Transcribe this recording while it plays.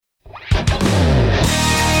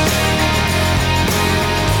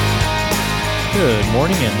Good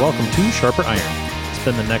morning and welcome to Sharper Iron.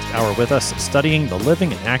 Spend the next hour with us studying the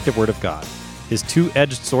living and active Word of God, His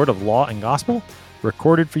two-edged sword of law and gospel,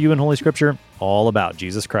 recorded for you in Holy Scripture, all about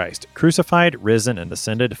Jesus Christ, crucified, risen, and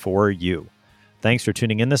ascended for you. Thanks for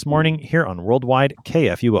tuning in this morning here on Worldwide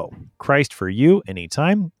KFUO. Christ for you,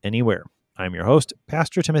 anytime, anywhere. I'm your host,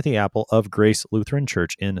 Pastor Timothy Apple of Grace Lutheran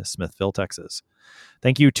Church in Smithville, Texas.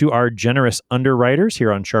 Thank you to our generous underwriters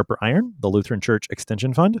here on Sharper Iron, the Lutheran Church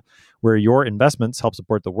Extension Fund, where your investments help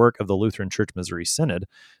support the work of the Lutheran Church Missouri Synod.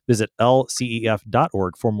 Visit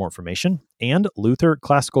lcef.org for more information. And Luther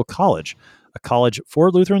Classical College, a college for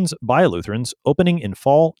Lutherans by Lutherans, opening in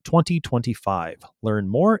fall 2025. Learn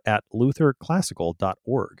more at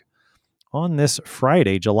lutherclassical.org. On this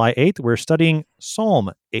Friday, July 8th, we're studying Psalm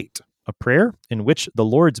 8, a prayer in which the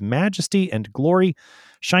Lord's majesty and glory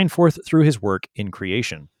shine forth through his work in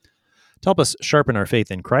creation. To help us sharpen our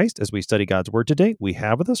faith in Christ as we study God's Word today, we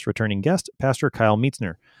have with us returning guest, Pastor Kyle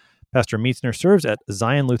Mietzner. Pastor Mietzner serves at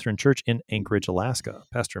Zion Lutheran Church in Anchorage, Alaska.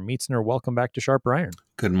 Pastor Mietzner, welcome back to Sharper Iron.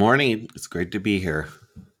 Good morning. It's great to be here.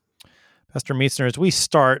 Pastor Mietzner, as we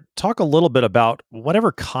start, talk a little bit about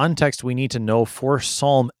whatever context we need to know for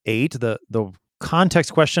Psalm 8. The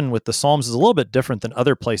context question with the Psalms is a little bit different than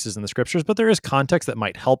other places in the Scriptures, but there is context that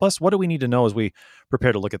might help us. What do we need to know as we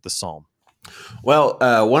prepare to look at the Psalm? Well,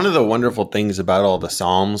 one of the wonderful things about all the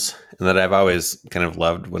Psalms, and that I've always kind of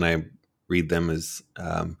loved when I read them, is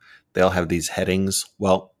they all have these headings.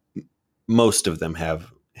 Well, most of them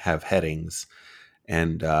have headings.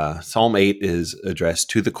 And Psalm 8 is addressed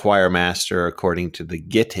to the choir master according to the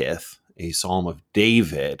Gittith, a psalm of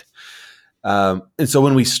David. And so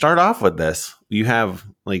when we start off with this, you have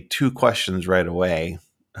like two questions right away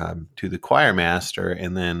to the choir master,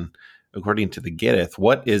 and then according to the Gittith,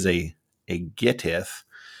 what is a Gittith?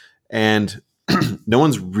 And no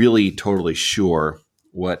one's really totally sure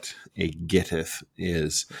what a Gittith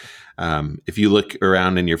is. If you look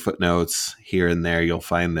around in your footnotes here and there, you'll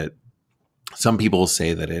find that some people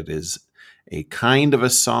say that it is a kind of a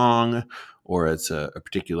song, or it's a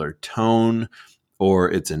particular tone, or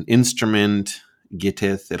it's an instrument.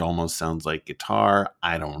 Gittith, it almost sounds like guitar.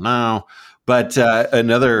 I don't know. But I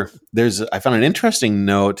found an interesting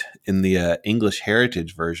note in the English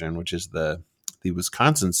Heritage Version, which is the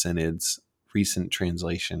Wisconsin Synod's recent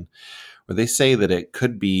translation, where they say that it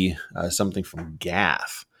could be something from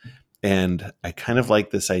Gath. And I kind of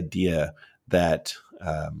like this idea that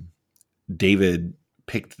David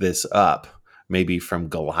picked this up maybe from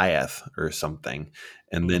Goliath or something,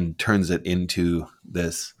 and then turns it into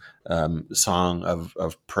this song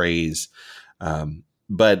of praise.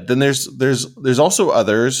 But then there's also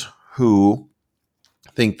others who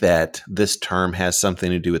think that this term has something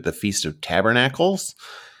to do with the Feast of Tabernacles,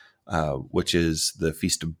 which is the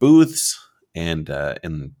Feast of Booths, and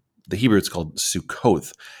in the Hebrew it's called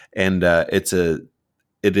Sukkoth, and it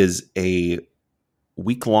is a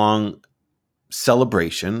week-long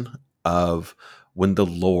celebration of when the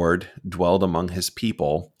Lord dwelled among his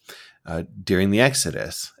people during the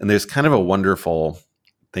Exodus. And there's kind of a wonderful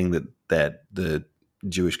thing that the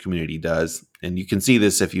Jewish community does. And you can see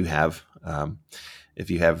this if you have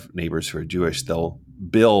neighbors who are Jewish. They'll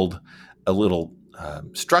build a little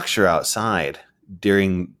structure outside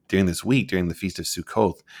during this week, during the Feast of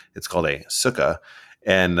Sukkoth. It's called a sukkah.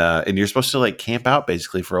 And you're supposed to like camp out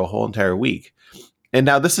basically for a whole entire week. And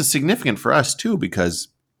now this is significant for us too, because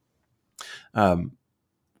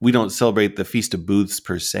we don't celebrate the Feast of Booths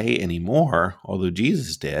per se anymore, although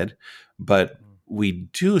Jesus did, but we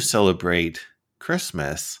do celebrate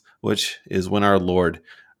Christmas, which is when our Lord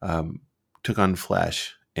took on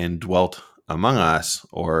flesh and dwelt among us,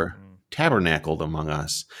 or tabernacled among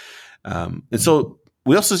us. And so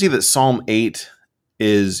we also see that Psalm 8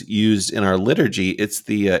 is used in our liturgy. It's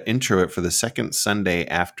the introit for the second Sunday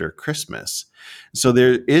after Christmas. So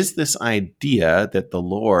there is this idea that the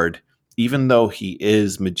Lord, even though he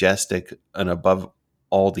is majestic and above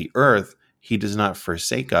all the earth, he does not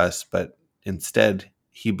forsake us, but instead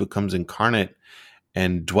he becomes incarnate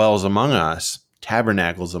and dwells among us,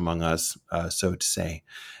 tabernacles among us, so to say.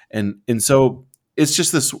 And so it's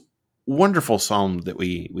just this wonderful psalm that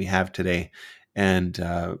we have today. And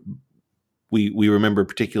we remember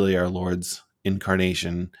particularly our Lord's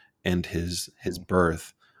incarnation and his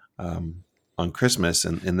birth on Christmas,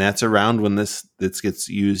 and that's around when this gets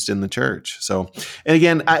used in the church. So, and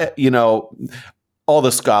again, all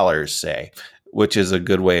the scholars say, which is a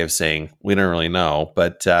good way of saying we don't really know,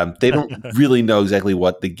 but they don't really know exactly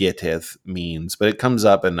what the Gittith means, but it comes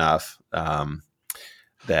up enough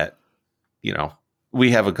that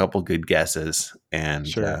we have a couple good guesses, and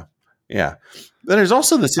sure. yeah. But there's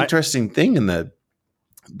also this interesting thing in the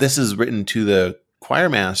this is written to the choir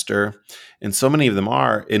master, and so many of them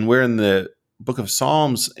are, and we're in the book of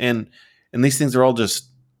Psalms, and these things are all just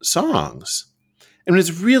songs. And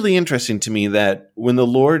it's really interesting to me that when the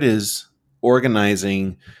Lord is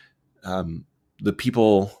organizing the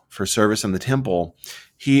people for service in the temple,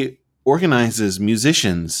 he organizes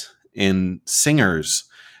musicians and singers.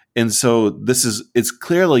 And so it's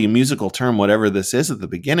clearly a musical term, whatever this is at the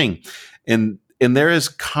beginning. And there is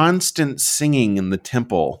constant singing in the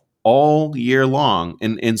temple all year long.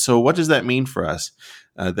 And so what does that mean for us?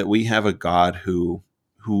 That we have a God who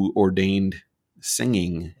ordained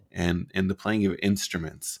singing and the playing of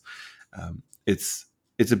instruments. It's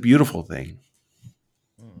a beautiful thing.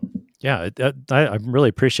 Yeah, I really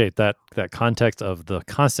appreciate that context of the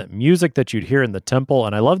constant music that you'd hear in the temple,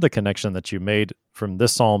 and I love the connection that you made from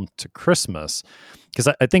this psalm to Christmas, because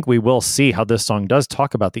I think we will see how this song does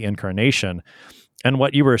talk about the incarnation, and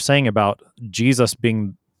what you were saying about Jesus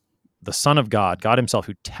being the Son of God, God himself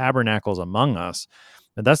who tabernacles among us.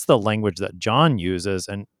 And that's the language that John uses,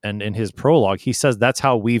 and in his prologue, he says that's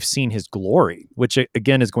how we've seen his glory, which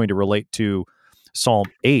again is going to relate to Psalm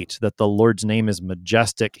 8, that the Lord's name is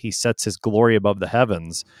majestic. He sets his glory above the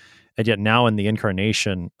heavens. And yet now in the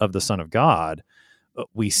incarnation of the Son of God,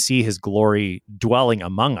 we see his glory dwelling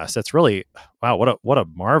among us. That's really, wow, what a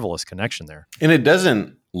marvelous connection there. And it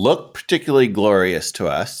doesn't look particularly glorious to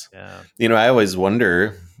us. Yeah. I always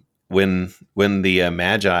wonder when the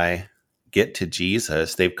Magi get to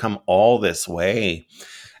Jesus, they've come all this way.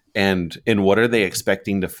 And what are they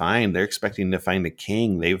expecting to find? They're expecting to find a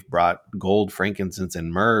king. They've brought gold, frankincense,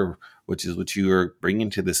 and myrrh, which is what you are bringing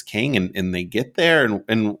to this king. And they get there,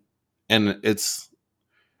 and it's,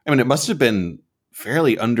 it must have been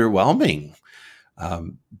fairly underwhelming.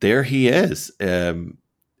 There he is, in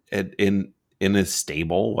a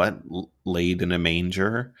stable, laid in a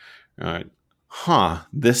manger.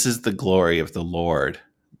 This is the glory of the Lord.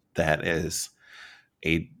 That is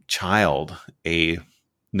a child, a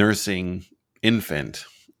nursing infant,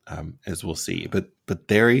 as we'll see, but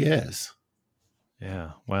there he is.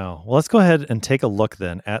 Yeah, wow. Well, let's go ahead and take a look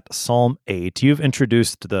then at Psalm 8. You've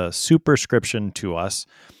introduced the superscription to us,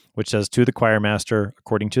 which says, to the choir master,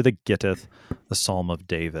 according to the Gittith, the Psalm of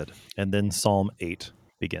David. And then Psalm 8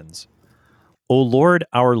 begins. O Lord,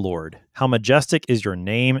 our Lord, how majestic is your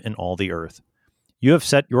name in all the earth. You have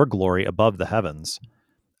set your glory above the heavens.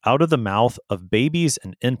 Out of the mouth of babies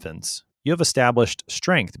and infants, you have established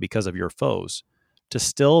strength because of your foes, to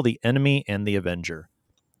still the enemy and the avenger.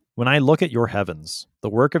 When I look at your heavens, the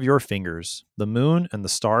work of your fingers, the moon and the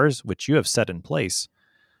stars which you have set in place,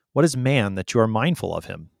 what is man that you are mindful of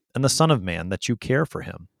him, and the son of man that you care for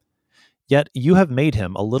him? Yet you have made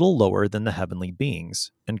him a little lower than the heavenly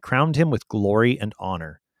beings, and crowned him with glory and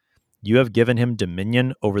honor. You have given him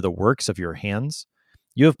dominion over the works of your hands.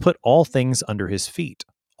 You have put all things under his feet,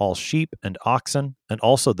 all sheep and oxen, and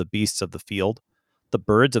also the beasts of the field, the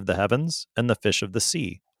birds of the heavens, and the fish of the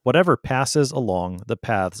sea, whatever passes along the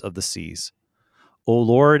paths of the seas. O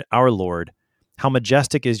Lord, our Lord, how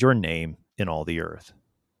majestic is your name in all the earth.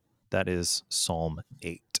 That is Psalm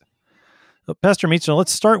 8. Pastor Meacham,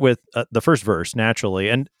 let's start with the first verse, naturally,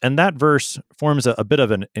 and that verse forms a bit of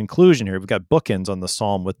an inclusion here. We've got bookends on the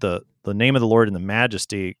psalm with the name of the Lord and the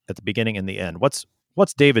majesty at the beginning and the end. What's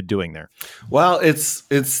David doing there? Well, it's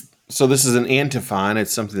so this is an antiphon.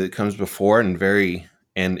 It's something that comes before and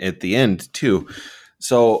at the end too.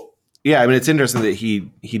 So yeah, it's interesting that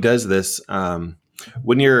he does this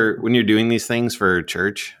when you're doing these things for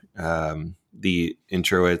church. The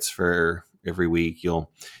introits for every week,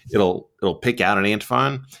 it'll pick out an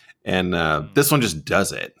antiphon, and this one just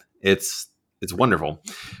does it. It's wonderful.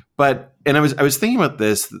 But I was thinking about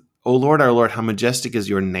this. O Lord, our Lord, how majestic is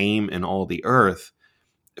your name in all the earth.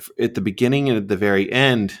 At the beginning and at the very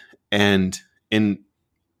end, and in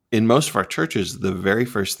most of our churches, the very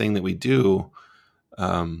first thing that we do,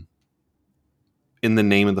 in the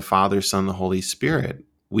name of the Father, Son, the Holy Spirit,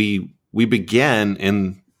 we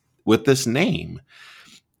begin with this name,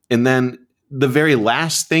 and then the very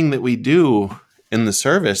last thing that we do in the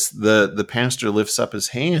service, the pastor lifts up his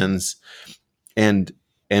hands and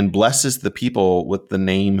blesses the people with the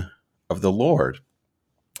name of the Lord.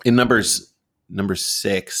 In Numbers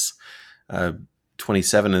 6,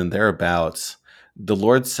 27 and thereabouts, the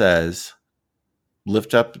Lord says,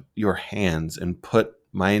 lift up your hands and put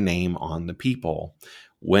my name on the people.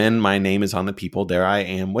 When my name is on the people, there I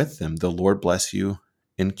am with them. The Lord bless you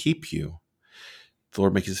and keep you. The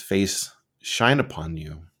Lord make his face shine upon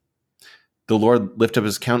you. The Lord lift up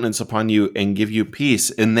his countenance upon you and give you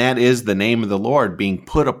peace. And that is the name of the Lord being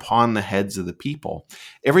put upon the heads of the people.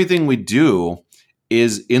 Everything we do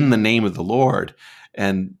is in the name of the Lord.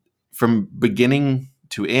 And from beginning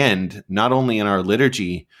to end, not only in our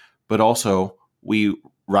liturgy, but also we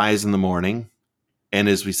rise in the morning, and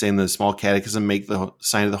as we say in the small catechism, make the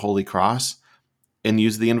sign of the Holy Cross and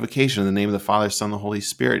use the invocation in the name of the Father, Son, and the Holy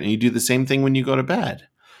Spirit. And you do the same thing when you go to bed.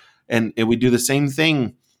 And we do the same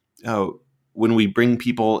thing when we bring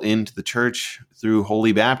people into the church through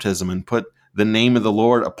holy baptism and put the name of the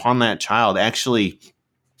Lord upon that child. Actually,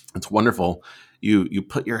 it's wonderful. You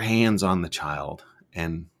put your hands on the child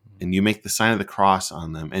and you make the sign of the cross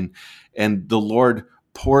on them. And the Lord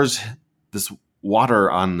pours this water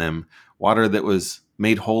on them, water that was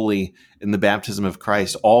made holy in the baptism of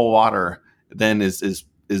Christ. All water then is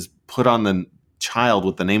put on the child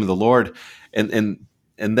with the name of the Lord. And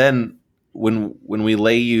then when we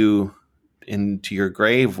lay you into your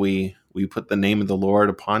grave, we put the name of the Lord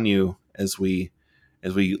upon you as we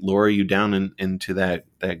lower you down into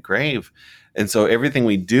that grave. And so everything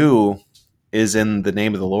we do is in the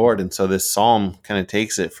name of the Lord. And so this psalm kind of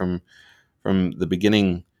takes it from the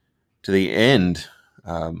beginning to the end.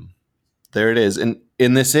 There it is. And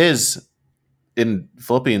this is in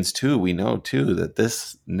Philippians 2, we know too that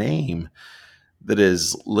this name that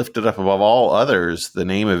is lifted up above all others, the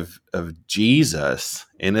name of Jesus,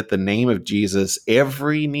 and at the name of Jesus,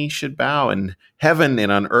 every knee should bow in heaven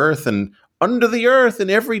and on earth and under the earth, and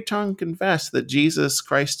every tongue confess that Jesus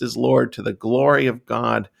Christ is Lord, to the glory of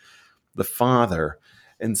God the Father.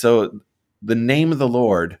 And so the name of the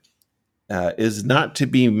Lord is not to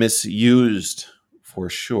be misused for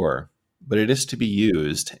sure, but it is to be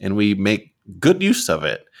used, and we make good use of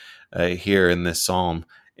it here in this psalm,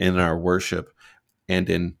 in our worship, and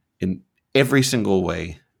in every single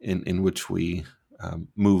way in which we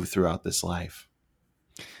move throughout this life.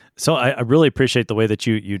 So I really appreciate the way that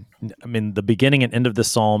the beginning and end of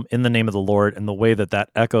this psalm, in the name of the Lord, and the way that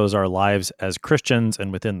echoes our lives as Christians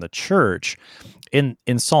and within the church. In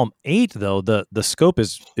Psalm 8, though, the scope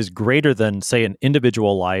is greater than, say, an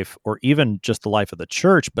individual life or even just the life of the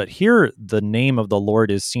church. But here, the name of the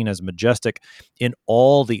Lord is seen as majestic in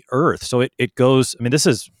all the earth. So it goes, this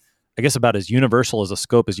is, I guess, about as universal as a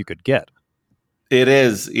scope as you could get. It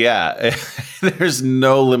is, yeah. There's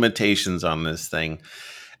no limitations on this thing.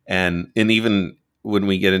 And even when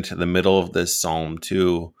we get into the middle of this psalm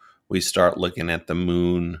too, we start looking at the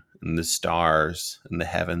moon and the stars and the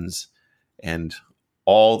heavens and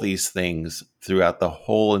all these things throughout the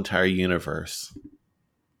whole entire universe.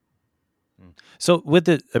 So with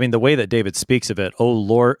the way that David speaks of it, "O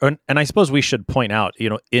Lord," and I suppose we should point out,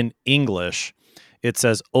 in English, it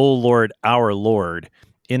says, "O Lord, our Lord."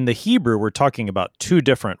 In the Hebrew, we're talking about two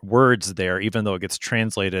different words there, even though it gets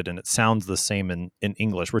translated and it sounds the same in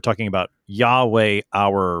English. We're talking about Yahweh,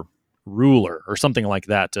 our ruler, or something like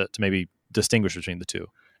that to maybe distinguish between the two.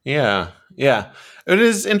 Yeah. It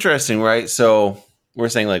is interesting, right? So we're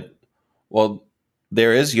saying well,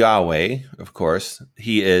 there is Yahweh, of course.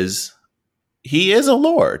 He is a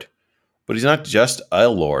Lord, but he's not just a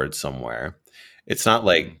Lord somewhere. It's not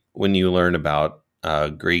like when you learn about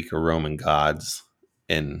Greek or Roman gods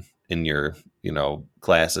in your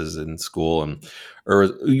classes in school or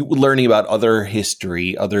learning about other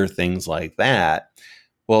history, other things like that.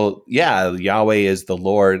 Well, yeah, Yahweh is the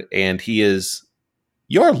Lord, and he is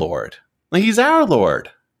your Lord. He's our Lord.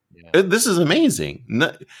 Yeah. This is amazing.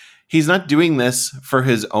 He's not doing this for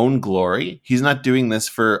his own glory. He's not doing this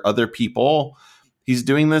for other people. He's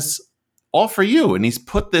doing this all for you, and he's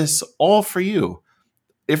put this all for you.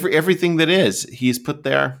 Everything that is, he's put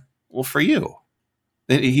there, well, for you.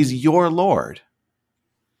 He's your Lord.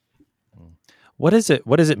 What does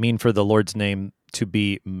it mean for the Lord's name to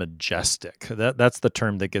be majestic? That's the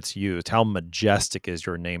term that gets used. How majestic is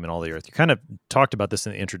your name in all the earth? You kind of talked about this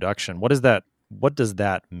in the introduction. What does that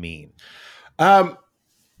mean?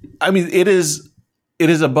 It is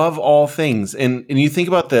above all things. And you think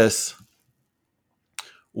about this,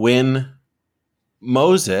 when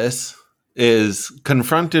Moses is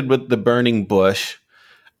confronted with the burning bush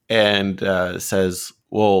and says,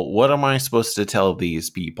 well, what am I supposed to tell these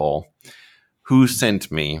people? Who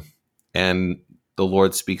sent me? And the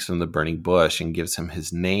Lord speaks from the burning bush and gives him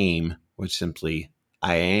his name, which simply,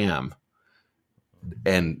 I am.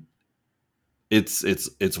 And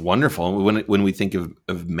it's wonderful. When we think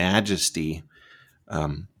of majesty,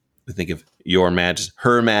 we think of your majesty,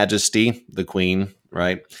 her majesty, the queen,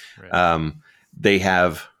 right? They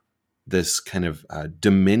have this kind of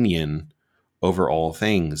dominion over all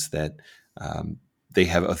things, that they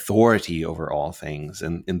have authority over all things.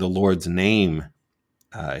 And in the Lord's name,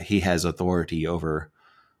 he has authority over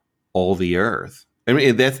all the earth.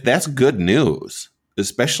 That's good news,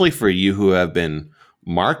 especially for you who have been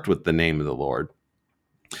marked with the name of the Lord.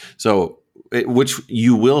 So which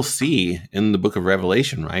you will see in the book of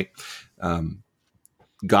Revelation, right?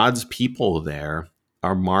 God's people there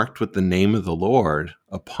are marked with the name of the Lord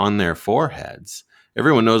upon their foreheads.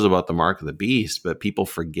 Everyone knows about the mark of the beast, but people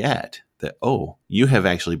forget that, oh, you have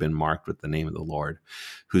actually been marked with the name of the Lord,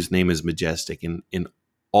 whose name is majestic in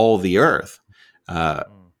all the earth.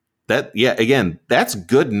 Again, that's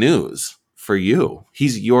good news for you.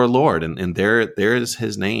 He's your Lord, and there is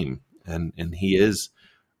his name, and he is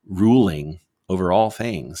ruling over all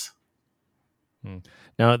things.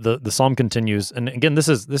 Now the psalm continues, and again, this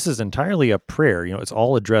is entirely a prayer. It's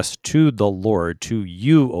all addressed to the Lord, to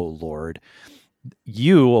you, O Lord.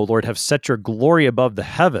 You, O Lord, have set your glory above the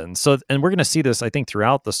heavens. So, and we're going to see this, I think,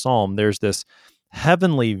 throughout the psalm. There's this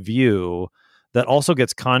heavenly view that also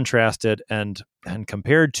gets contrasted and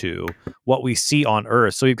compared to what we see on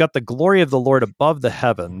earth. So you've got the glory of the Lord above the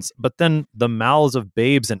heavens, but then the mouths of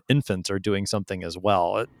babes and infants are doing something as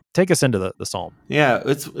well. Take us into the psalm. Yeah,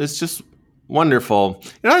 it's just wonderful.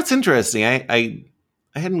 It's interesting. I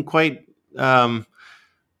hadn't quite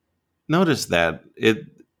noticed that.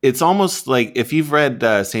 It's almost like if you've read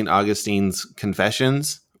St. Augustine's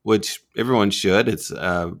Confessions, which everyone should. It's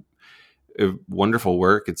a wonderful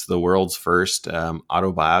work. It's the world's first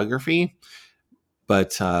autobiography.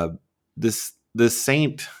 But this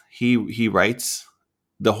saint, he writes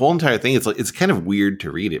the whole entire thing. It's kind of weird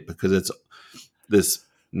to read it because it's this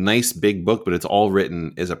nice big book, but it's all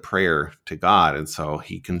written as a prayer to God. And so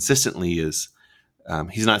he consistently is.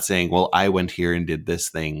 He's not saying, "Well, I went here and did this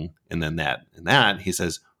thing, and then that and that." He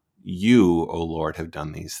says, "You, O Lord, have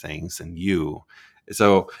done these things, and you."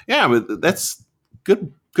 So yeah, but that's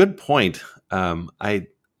good point. I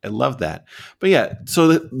love that. But yeah, so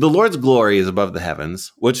the Lord's glory is above the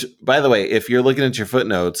heavens, which, by the way, if you're looking at your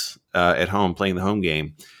footnotes at home, playing the home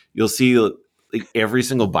game, you'll see like every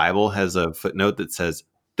single Bible has a footnote that says,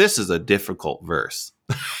 this is a difficult verse.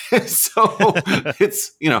 So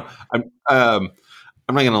it's, I'm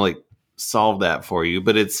not going to like solve that for you,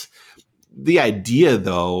 but it's the idea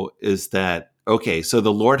though, is that, okay, so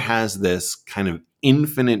the Lord has this kind of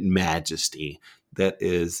infinite majesty that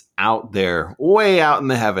is out there, way out in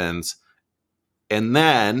the heavens. And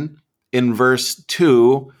then in verse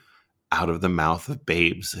 2, out of the mouth of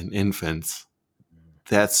babes and infants,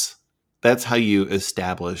 that's how you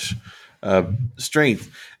establish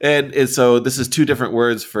strength. And so this is two different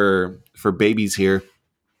words for babies here.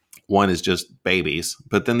 One is just babies,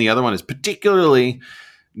 but then the other one is particularly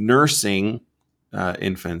nursing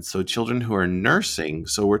infants. So children who are nursing.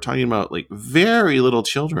 So we're talking about like very little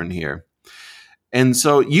children here. And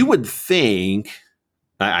so you would think,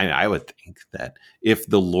 I would think that if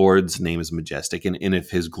the Lord's name is majestic and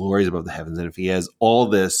if his glory is above the heavens and if he has all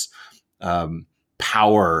this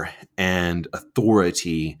power and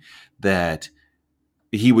authority, that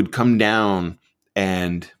he would come down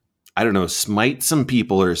and, I don't know, smite some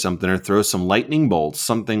people or something, or throw some lightning bolts,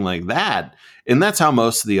 something like that. And that's how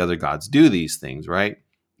most of the other gods do these things, right?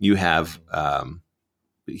 You have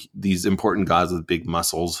these important gods with big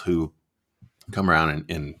muscles who come around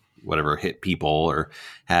and whatever, hit people, or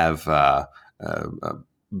have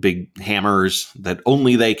big hammers that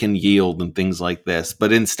only they can yield and things like this.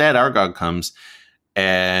 But instead, our God comes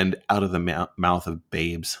and out of the mouth of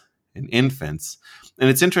babes and infants. And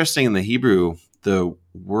it's interesting, in the Hebrew, the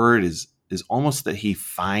word is almost that he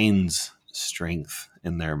finds strength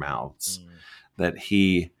in their mouths, that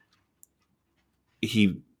he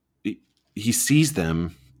sees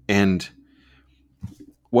them, and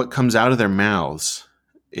what comes out of their mouths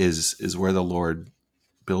is where the Lord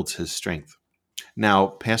builds his strength. Now,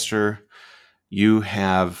 Pastor, you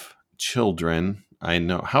have children. I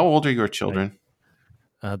know. How old are your children?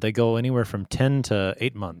 They go anywhere from 10 to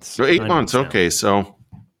 8 months. So 8 months. Okay. So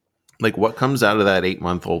like what comes out of that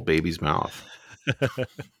 8-month-old baby's mouth?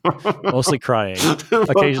 Mostly crying,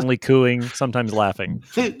 occasionally cooing, sometimes laughing.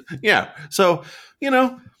 Yeah. So,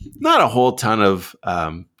 not a whole ton of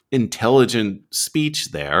intelligent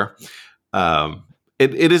speech there.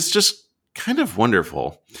 It is just kind of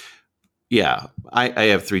wonderful. Yeah. I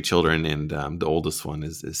have 3 children, and the oldest one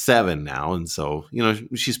is 7 now. And so,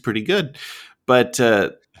 she's pretty good. But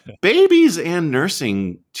babies and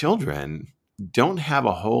nursing children don't have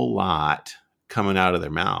a whole lot coming out of their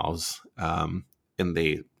mouths. And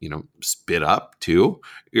they, spit up too.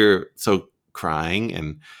 You're so crying,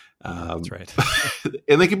 and that's right.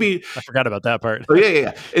 And they can be. I forgot about that part. Oh,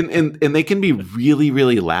 yeah. And they can be really,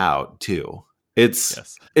 really loud too. It's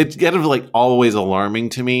kind of like always alarming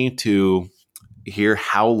to me to hear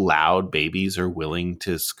how loud babies are willing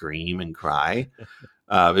to scream and cry.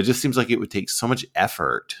 It just seems like it would take so much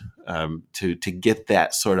effort to get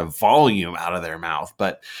that sort of volume out of their mouth.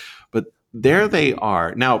 But there they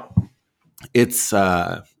are. Now, it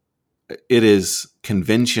is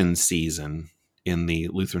convention season in the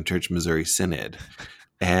Lutheran Church Missouri Synod.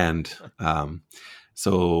 And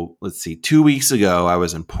so let's see, 2 weeks ago, I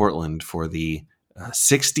was in Portland for the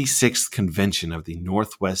 66th convention of the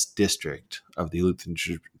Northwest District of the Lutheran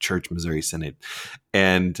Church Missouri Synod.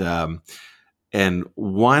 And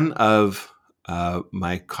one of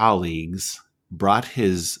my colleagues brought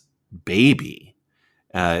his baby,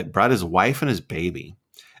 brought his wife and his baby.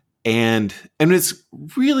 And it's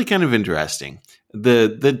really kind of interesting.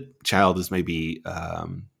 The child is maybe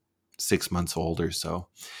 6 months old or so,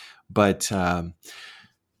 but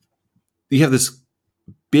you have this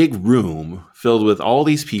big room filled with all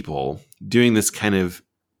these people doing this kind of,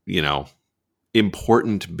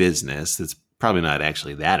 important business that's probably not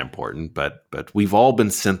actually that important, but we've all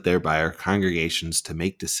been sent there by our congregations to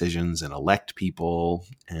make decisions and elect people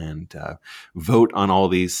and vote on all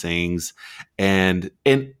these things. And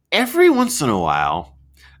every once in a while,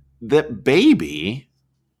 that baby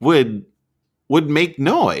would make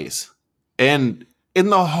noise, and in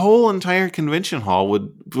the whole entire convention hall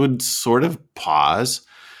would sort of pause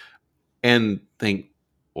and think,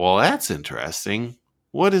 well, that's interesting.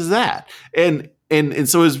 What is that? And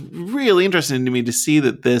so it was really interesting to me to see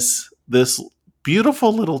that this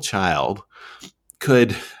beautiful little child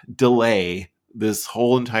could delay this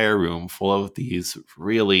whole entire room full of these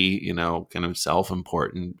really, kind of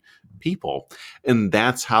self-important people. And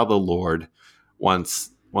that's how the Lord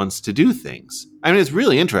wants to do things. I mean, it's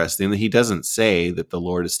really interesting that he doesn't say that the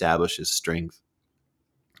Lord establishes strength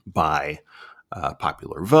by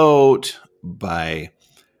popular vote, by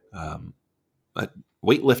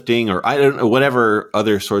weightlifting, or I don't know, whatever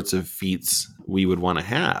other sorts of feats we would want to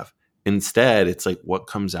have. Instead, it's like what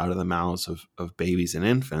comes out of the mouths of babies and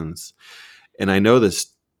infants. And I know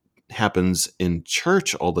this happens in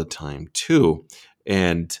church all the time too.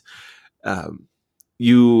 And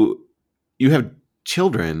you have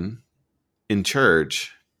children in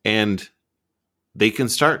church, and they can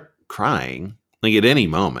start crying like at any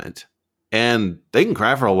moment, and they can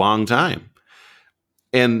cry for a long time.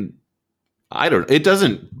 And it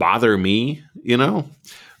doesn't bother me,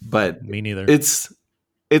 but me neither. It's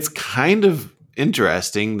kind of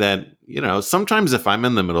interesting that, sometimes if I'm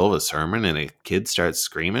in the middle of a sermon and a kid starts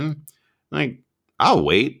screaming, like, I'll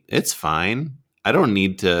wait. It's fine. I don't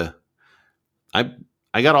need to,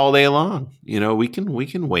 I got all day long, we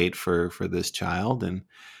can wait for this child. And,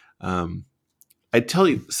 I tell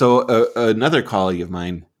you, so another colleague of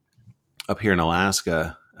mine up here in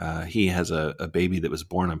Alaska, he has a baby that was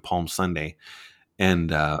born on Palm Sunday, and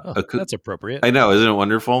that's appropriate. I know, isn't it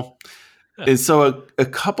wonderful? Yeah. And so a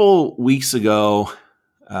couple weeks ago,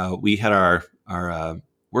 we had our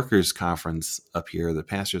workers conference up here, the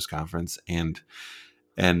pastors conference, and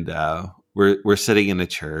we're sitting in a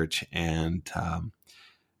church, and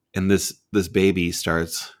this baby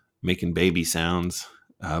starts making baby sounds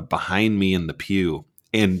behind me in the pew,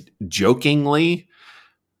 and jokingly,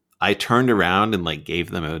 I turned around and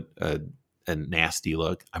gave them a nasty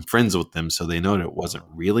look. I'm friends with them, so they know that it wasn't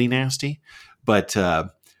really nasty, but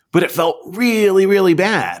it felt really, really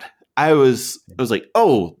bad. I was like,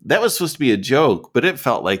 oh, that was supposed to be a joke, but it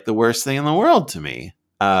felt like the worst thing in the world to me.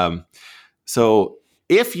 So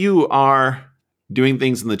if you are doing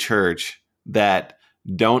things in the church that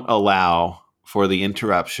don't allow for the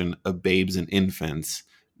interruption of babes and infants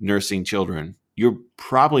nursing children, you're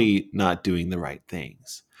probably not doing the right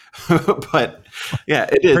things. But yeah,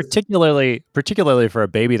 it is particularly for a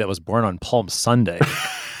baby that was born on Palm Sunday,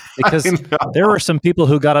 because there were some people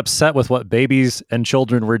who got upset with what babies and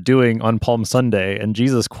children were doing on Palm Sunday, and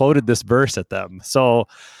Jesus quoted this verse at them. So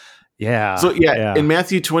yeah. In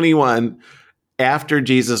Matthew 21, after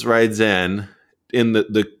Jesus rides in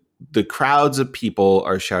the crowds of people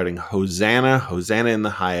are shouting, Hosanna, Hosanna in the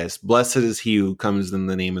highest. Blessed is he who comes in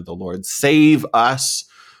the name of the Lord. Save us,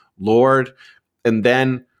 Lord. And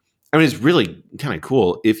then, it's really kind of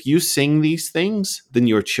cool. If you sing these things, then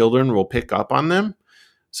your children will pick up on them.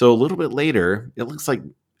 So a little bit later, it looks like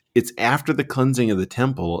it's after the cleansing of the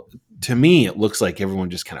temple. To me, it looks like everyone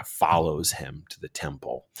just kind of follows him to the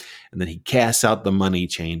temple. And then he casts out the money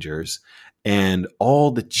changers, and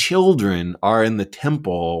all the children are in the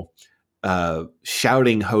temple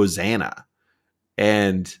shouting Hosanna.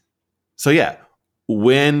 And so, yeah,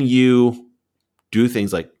 when you do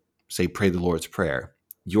things like, say, pray the Lord's Prayer,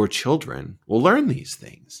 your children will learn these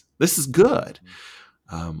things. This is good.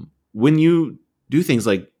 When you do things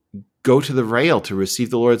like go to the rail to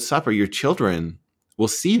receive the Lord's Supper, your children will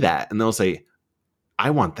see that and they'll say,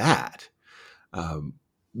 I want that.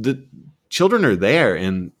 The children are there,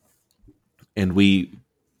 and we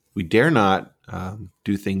we dare not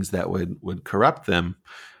do things that would corrupt them.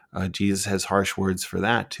 Jesus has harsh words for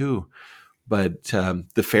that too. But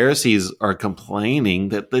the Pharisees are complaining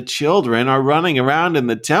that the children are running around in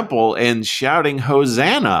the temple and shouting,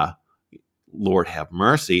 Hosanna, Lord have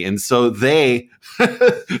mercy. And so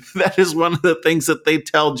that is one of the things that they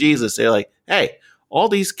tell Jesus. They're like, hey, all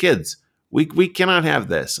these kids, we cannot have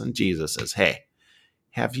this. And Jesus says, hey,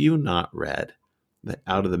 have you not read that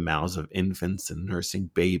out of the mouths of infants and nursing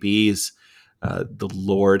babies, the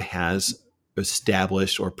Lord has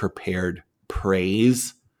established or prepared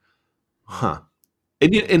praise? Huh.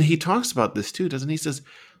 And he talks about this too, doesn't he? He says,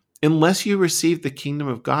 unless you receive the kingdom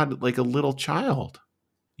of God like a little child,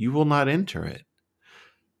 you will not enter it.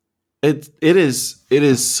 It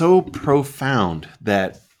is so profound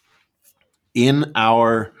that in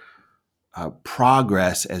our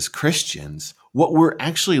progress as Christians, what we're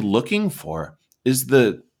actually looking for is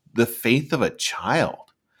the faith of a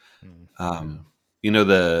child.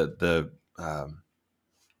 The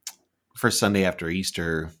first Sunday after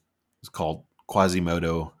Easter is called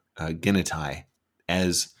Quasimodo Genitai,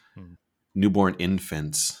 as newborn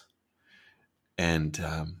infants, and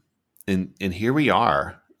here we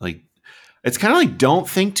are. Like, it's kind of like, don't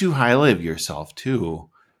think too highly of yourself too.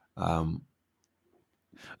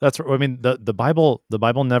 That's, I mean, the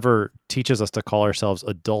Bible never teaches us to call ourselves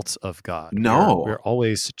adults of God. No, we're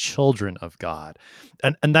always children of God,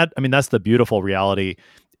 and that, I mean, that's the beautiful reality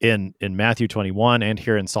in Matthew 21 and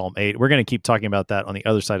here in Psalm 8. We're going to keep talking about that on the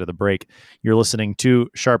other side of the break. You're listening to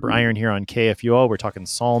Sharper Iron here on KFUO. We're talking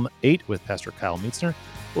Psalm 8 with Pastor Kyle Mietzner.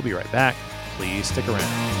 We'll be right back. Please stick around.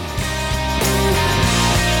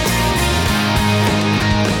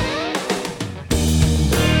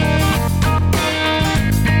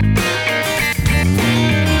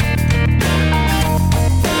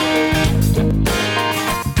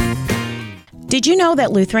 Did you know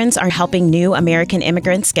that Lutherans are helping new American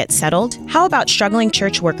immigrants get settled? How about struggling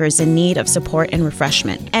church workers in need of support and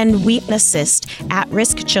refreshment? And we assist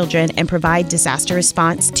at-risk children and provide disaster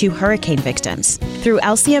response to hurricane victims. Through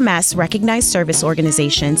LCMS recognized service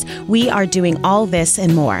organizations, we are doing all this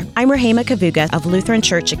and more. I'm Rahema Kavuga of Lutheran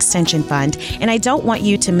Church Extension Fund, and I don't want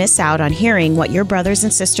you to miss out on hearing what your brothers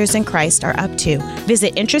and sisters in Christ are up to.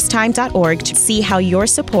 Visit interesttime.org to see how your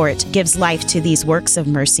support gives life to these works of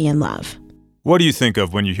mercy and love. What do you think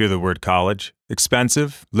of when you hear the word college?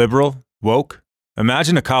 Expensive? Liberal? Woke?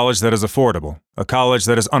 Imagine a college that is affordable, a college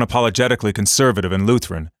that is unapologetically conservative and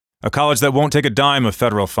Lutheran, a college that won't take a dime of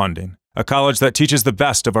federal funding, a college that teaches the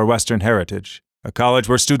best of our Western heritage, a college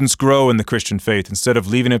where students grow in the Christian faith instead of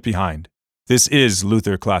leaving it behind. This is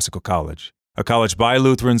Luther Classical College, a college by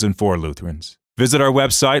Lutherans and for Lutherans. Visit our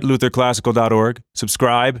website, lutherclassical.org,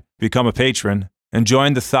 subscribe, become a patron, and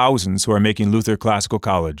join the thousands who are making Luther Classical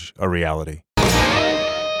College a reality.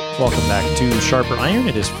 Welcome back to Sharper Iron.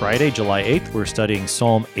 It is Friday, July 8th. We're studying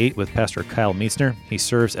Psalm 8 with Pastor Kyle Mietzner. He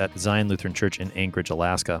serves at Zion Lutheran Church in Anchorage,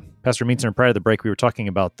 Alaska. Pastor Mietzner, prior to the break, we were talking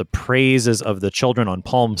about the praises of the children on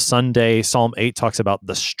Palm Sunday. Psalm 8 talks about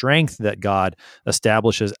the strength that God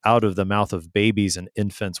establishes out of the mouth of babies and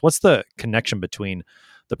infants. What's the connection between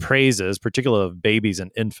the praises, particularly of babies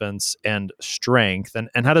and infants, and strength? And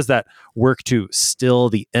how does that work to still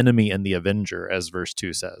the enemy and the avenger, as verse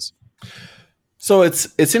 2 says? So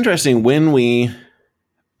it's interesting when we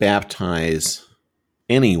baptize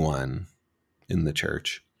anyone in the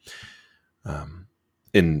church,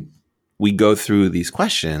 and we go through these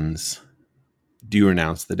questions. Do you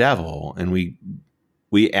renounce the devil? And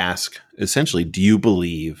we ask essentially, do you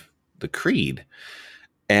believe the creed?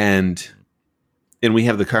 And we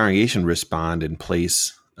have the congregation respond in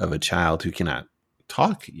place of a child who cannot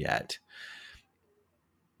talk yet.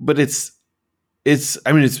 But it's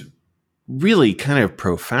really kind of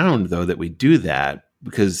profound, though, that we do that,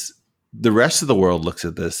 because the rest of the world looks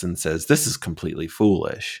at this and says, this is completely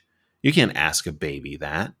foolish. You can't ask a baby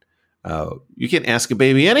that. You can't ask a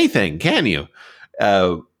baby anything, can you?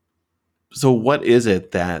 So what is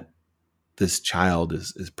it that this child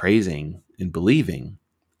is praising and believing?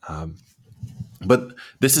 But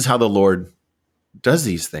this is how the Lord does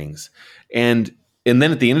these things. And then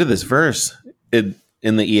at the end of this verse,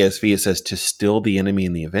 in the ESV, it says to still the enemy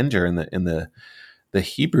and the avenger. And the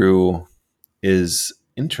Hebrew is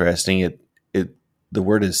interesting. The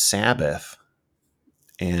word is Sabbath,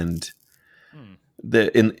 and in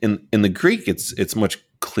the Greek it's much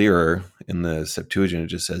clearer. In the Septuagint, it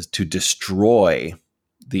just says to destroy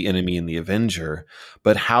the enemy and the avenger.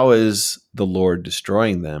 But how is the Lord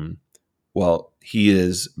destroying them? Well, He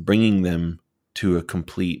is bringing them to a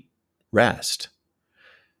complete rest.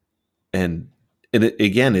 And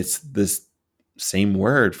again, it's this same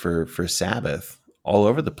word for Sabbath. all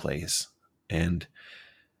over the place, and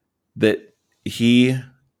that he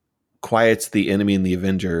quiets the enemy and the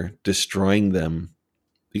avenger, destroying them.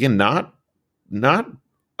 Again, not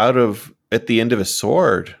out of at the end of a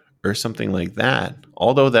sword or something like that,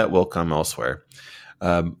 although that will come elsewhere.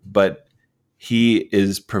 But he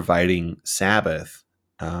is providing Sabbath.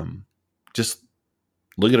 Just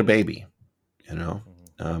look at a baby,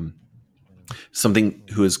 something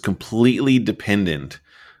who is completely dependent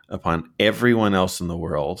upon everyone else in the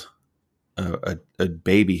world. A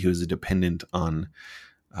baby who is dependent on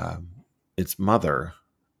its mother,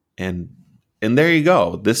 and there you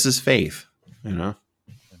go. This is faith,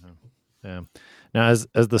 Yeah. Now, as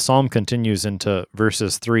the psalm continues into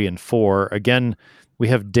verses 3 and 4, again, we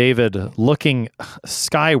have David looking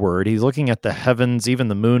skyward. He's looking at the heavens, even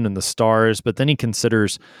the moon and the stars, but then he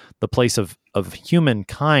considers the place of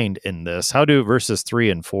humankind in this. How do verses 3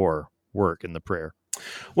 and 4 work in the prayer?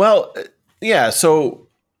 Well, yeah, so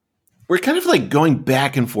we're kind of like going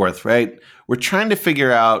back and forth, right? We're trying to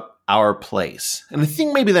figure out our place. And I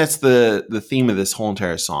think maybe that's the theme of this whole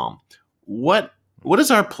entire psalm. What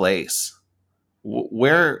is our place?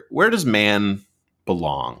 Where does man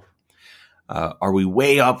belong? Are we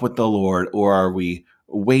way up with the Lord, or are we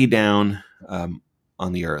way down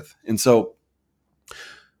on the earth? And so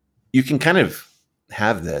you can kind of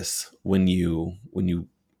have this when you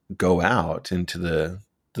go out into the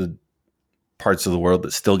parts of the world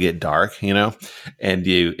that still get dark, and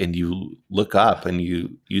you look up and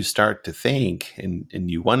you start to think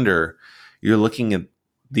and you wonder. You're looking at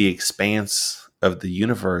the expanse of the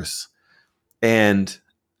universe, and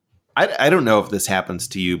I don't know if this happens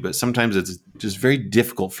to you, but sometimes it's just very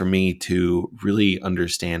difficult for me to really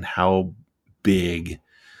understand how big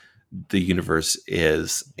the universe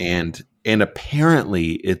is, and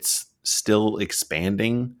apparently it's still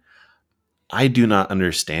expanding. I do not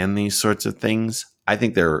understand these sorts of things. I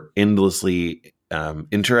think they're endlessly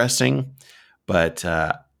interesting, but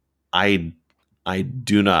I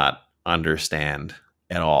do not understand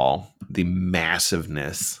at all the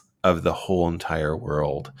massiveness of the whole entire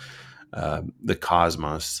world, the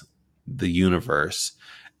cosmos, the universe.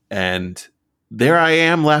 And there I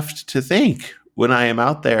am left to think when I am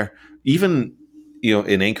out there. Even,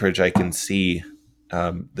 in Anchorage, I can see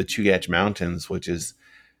the Chugach Mountains,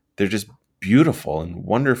 they're just beautiful and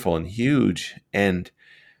wonderful and huge. And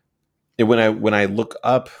when I look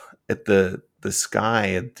up at the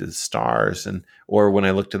sky, at the stars, or when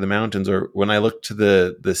I look to the mountains, or when I look to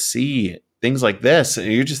the sea, things like this,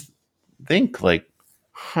 you just think like,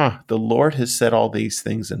 the Lord has set all these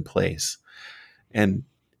things in place. And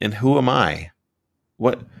who am I?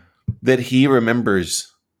 What, that he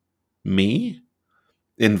remembers me?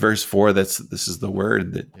 In verse 4, this is the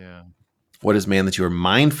word that, what is man that you are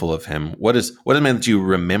mindful of him? What is man that you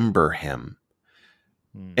remember him?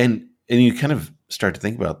 And you kind of start to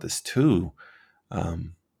think about this too.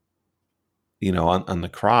 On the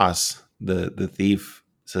cross, the thief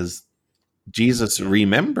says, Jesus,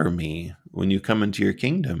 remember me when you come into your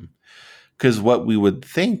kingdom. Because what we would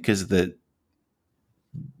think is that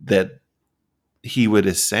he would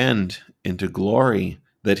ascend into glory,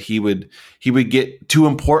 that he would get too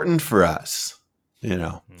important for us,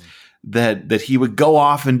 that he would go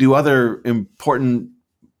off and do other important,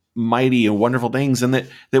 mighty and wonderful things, and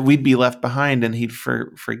that we'd be left behind and he'd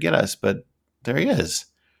forget us. But there he is.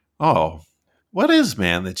 Oh, what is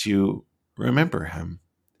man that you remember him?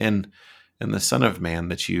 And the Son of Man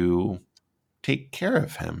that you take care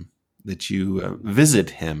of him, that you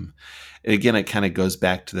visit him. And again, it kind of goes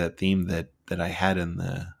back to that theme that I had in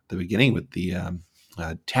the beginning with the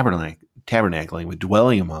tabernacling, with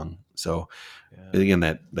dwelling among. So again,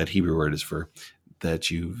 that Hebrew word is for that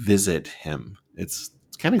you visit him. It's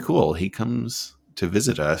kind of cool. He comes to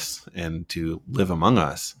visit us and to live among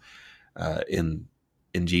us in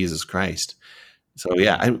Jesus Christ. So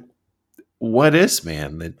what is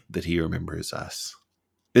man that he remembers us?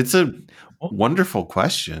 It's a wonderful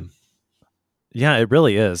question. Yeah, it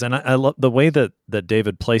really is. And I love the way that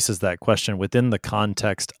David places that question within the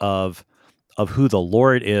context of who the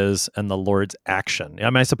Lord is and the Lord's action. I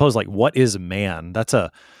mean, I suppose, like, what is man?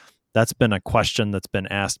 That's been a question that's been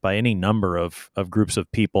asked by any number of groups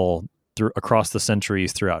of people across the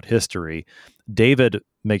centuries throughout history. David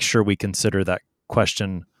makes sure we consider that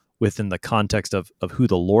question within the context of who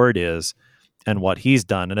the Lord is and what he's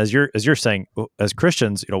done. And as you're saying, as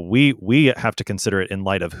Christians, we have to consider it in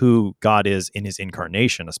light of who God is in his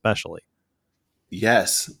incarnation, especially.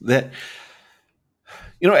 Yes. So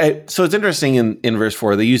it's interesting in verse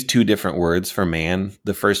 4, they use two different words for man.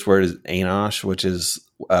 The first word is Enosh, which is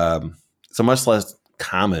so much less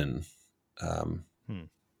common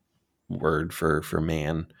word for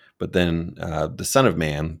man. But then the Son of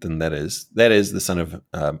Man, then that is the son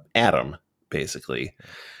of Adam, basically.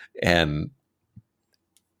 And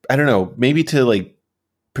I don't know, maybe to like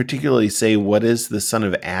particularly say what is the son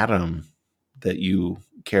of Adam that you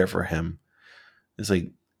care for him. It's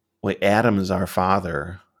like, well, Adam is our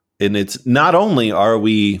father. And it's not only are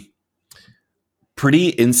we pretty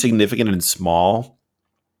insignificant and small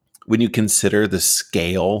when you consider the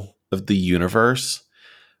scale of the universe,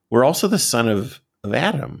 we're also the son of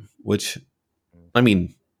Adam, which, I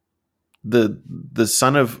mean, the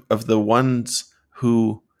son of the ones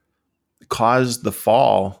who caused the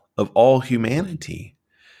fall of all humanity.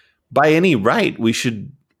 By any right, we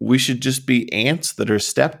should just be ants that are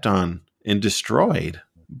stepped on and destroyed,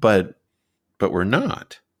 but we're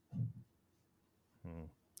not.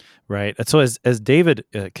 Right. And so as David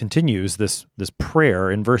continues this prayer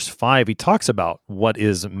in verse 5, he talks about what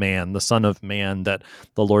is man, the Son of Man, that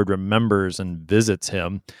the Lord remembers and visits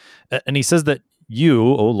him. And he says that you,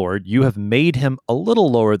 O Lord, you have made him a little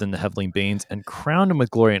lower than the heavenly beings and crowned him with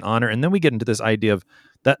glory and honor. And then we get into this idea of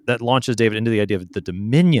that launches David into the idea of the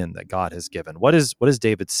dominion that God has given. What is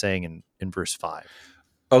David saying in verse 5?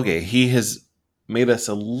 Okay, he has made us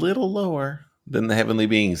a little lower than the heavenly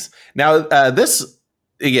beings. Now, this,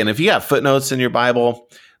 again, if you got footnotes in your Bible,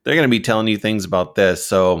 they're going to be telling you things about this.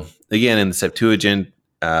 So, again, in the Septuagint,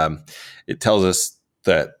 it tells us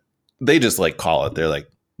that they just like call it. They're like,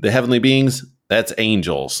 the heavenly beings, that's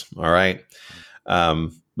angels, all right?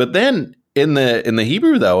 But then in the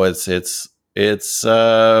Hebrew, though, it's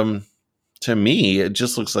to me, it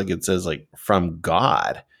just looks like it says like from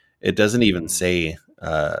God. It doesn't even say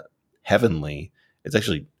heavenly. It's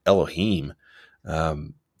actually Elohim.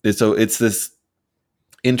 So it's this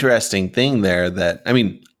interesting thing there that, I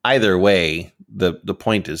mean, either way, the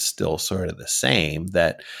point is still sort of the same,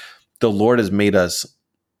 that the Lord has made us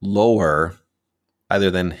lower either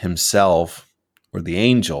than himself or the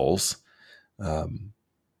angels.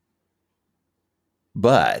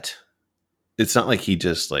 But it's not like he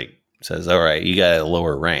just like says, all right, you got a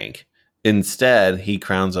lower rank. Instead, he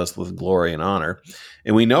crowns us with glory and honor.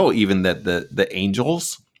 And we know even that the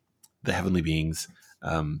angels, the heavenly beings,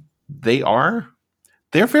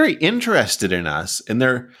 they're very interested in us, and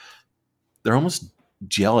they're almost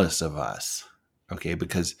jealous of us. Okay,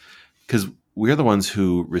 because we're the ones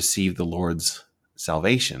who receive the Lord's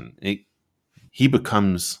salvation. He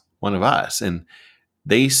becomes one of us, and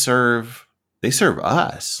they serve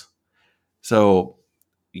us. So,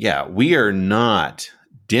 yeah, we are not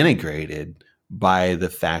denigrated by the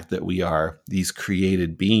fact that we are these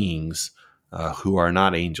created beings who are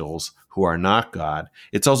not angels, who are not God.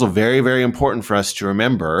 It's also very, very important for us to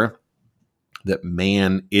remember that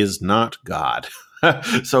man is not God.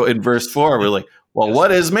 So in verse 4, we're like, well,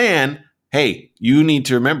 what is man? Hey, you need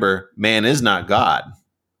to remember man is not God,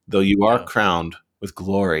 though you are crowned with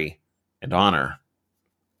glory and honor.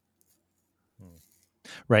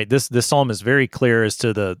 Right. This psalm is very clear as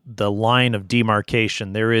to the line of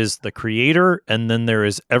demarcation. There is the creator, and then there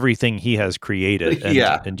is everything he has created. And,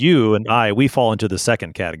 and you and I, we fall into the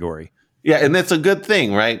second category. Yeah, and that's a good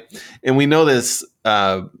thing, right? And we know this,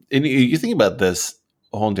 and you think about this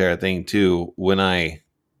whole entire thing too, when I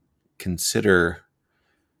consider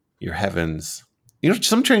your heavens. You know,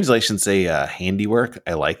 some translations say handiwork.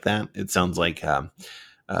 I like that. It sounds like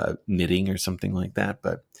knitting or something like that,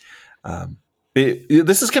 but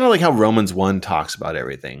this is kind of like how Romans 1 talks about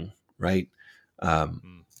everything, right?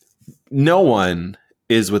 No one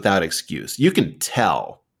is without excuse. You can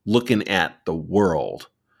tell looking at the world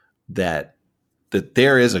that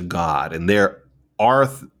there is a God, and there are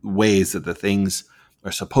ways that the things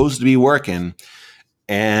are supposed to be working.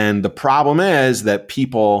 And the problem is that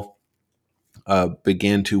people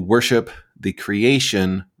began to worship the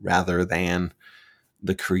creation rather than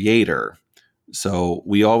the creator. So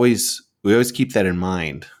we always keep that in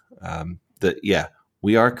mind, that,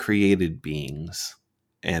 we are created beings.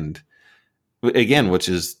 And again, which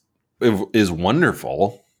is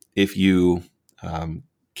wonderful if you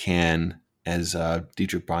can, as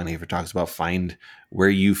Dietrich Bonhoeffer talks about, find where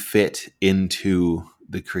you fit into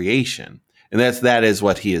the creation. And that is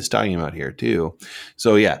what he is talking about here too.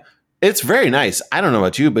 So it's very nice. I don't know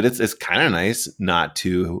about you, but it's kind of nice not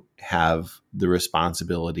to have the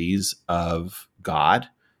responsibilities of God.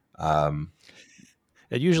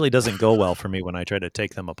 It usually doesn't go well for me when I try to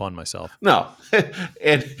take them upon myself. No.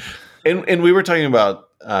 and we were talking about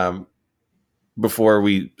before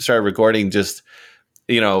we started recording, just,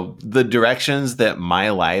 the directions that my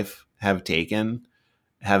life have taken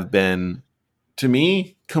have been, to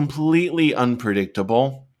me, completely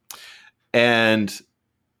unpredictable. And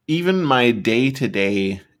even my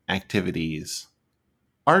day-to-day activities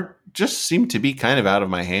are just seem to be kind of out of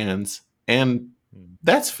my hands. And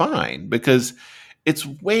that's fine because it's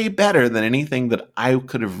way better than anything that I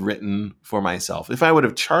could have written for myself. If I would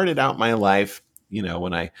have charted out my life,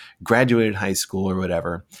 when I graduated high school or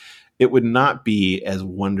whatever, it would not be as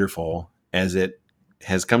wonderful as it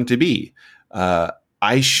has come to be.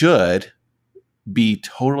 I should be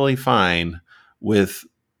totally fine with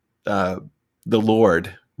the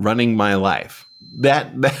Lord running my life.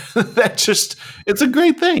 That just, it's a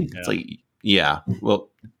great thing. Yeah. It's like, well,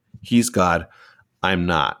 he's God, I'm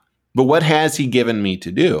not. But what has he given me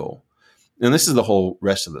to do? And this is the whole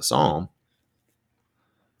rest of the psalm.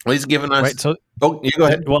 Well, he's given us. Right, so, go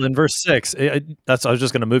ahead. Well, in verse 6, I was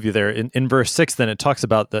just going to move you there. In verse 6, then it talks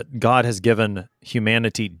about that God has given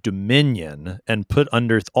humanity dominion and put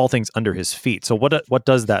all things under his feet. So what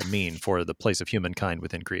does that mean for the place of humankind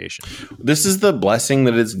within creation? This is the blessing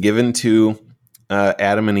that is given to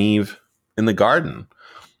Adam and Eve in the garden.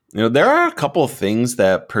 There are a couple of things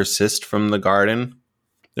that persist from the garden.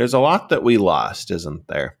 There's a lot that we lost, isn't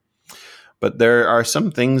there? But there are some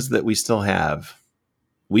things that we still have.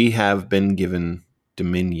 We have been given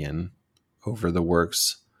dominion over the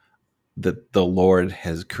works that the Lord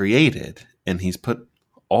has created, and he's put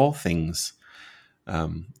all things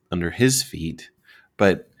under his feet.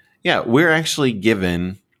 But we're actually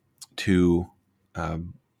given to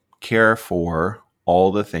care for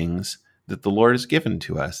all the things that the Lord has given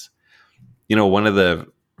to us. One of the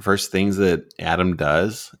first things that Adam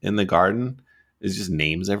does in the garden is just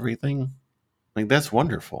names everything. Like, that's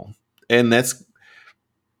wonderful. And that's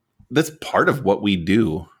part of what we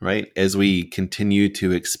do, right? As we continue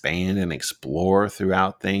to expand and explore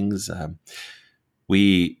throughout things,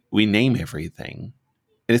 we name everything.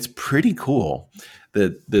 And it's pretty cool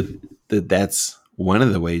that's one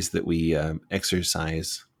of the ways that we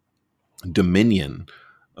exercise dominion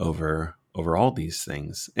over all these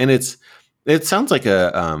things. And it sounds like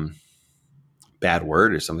a bad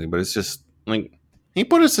word or something, but it's just like he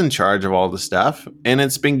put us in charge of all the stuff, and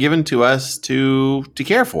it's been given to us to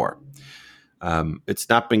care for. It's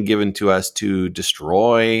not been given to us to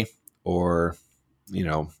destroy or,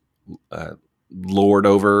 lord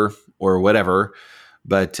over or whatever.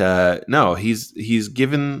 But no, he's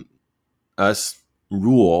given us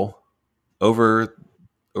rule over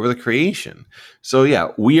the creation.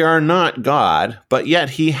 So we are not God, but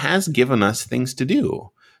yet he has given us things to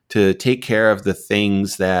do, to take care of the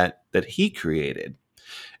things that he created.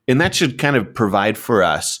 And that should kind of provide for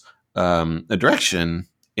us a direction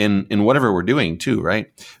in whatever we're doing too, right?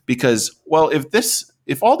 Because, well,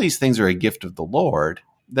 if all these things are a gift of the Lord,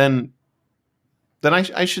 then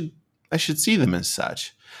I should see them as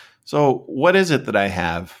such. So what is it that I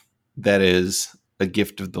have that is a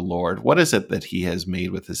gift of the Lord? What is it that he has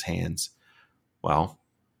made with his hands? Well,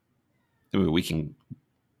 do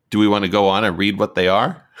we want to go on and read what they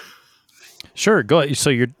are? Sure, go ahead. So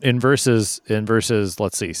you're in verses,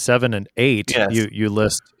 let's see, 7 and 8, yes. You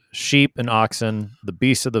list sheep and oxen, the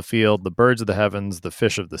beasts of the field, the birds of the heavens, the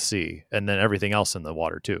fish of the sea, and then everything else in the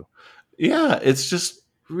water too. Yeah, it's just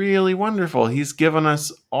really wonderful. He's given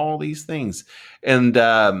us all these things. And,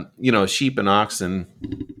 sheep and oxen,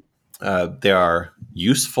 they are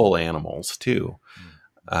useful animals too.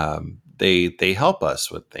 They help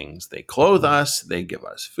us with things. They clothe us. They give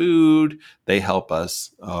us food. They help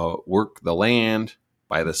us work the land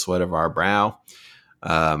by the sweat of our brow.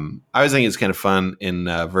 I was thinking it's kind of fun in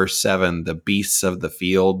verse 7, the beasts of the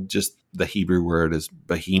field, just the Hebrew word is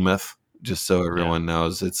behemoth, just so everyone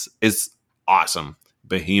knows. It's awesome.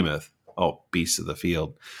 Behemoth. Oh, beasts of the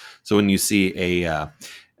field. So when you see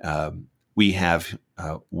we have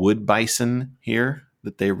wood bison here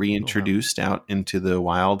that they reintroduced out into the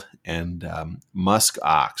wild, and musk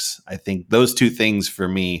ox. I think those two things for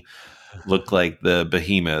me look like the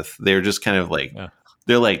behemoth. They're just kind of like,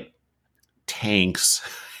 they're like tanks,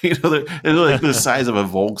 they're like the size of a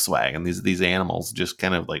Volkswagen. These animals just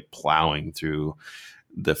kind of like plowing through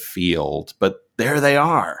the field, but there they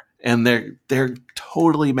are, and they're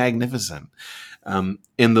totally magnificent. And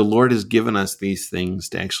the Lord has given us these things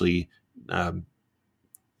to actually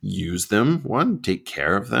use them, take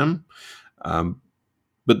care of them.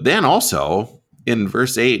 But then also in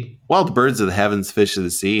verse 8, well, the birds of the heavens, fish of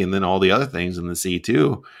the sea, and then all the other things in the sea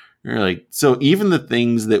too. You're like, so even the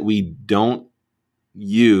things that we don't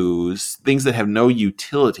use, things that have no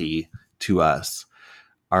utility to us,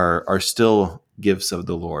 are still gifts of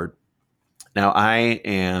the Lord. Now I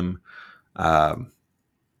am, I'm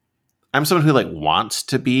someone who wants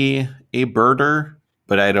to be a birder,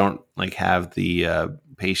 but I don't have the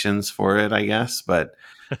patience for it, I guess. But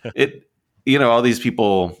I know all these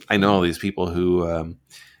people who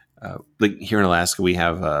like here in Alaska, we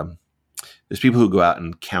have there's people who go out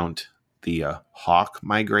and count the hawk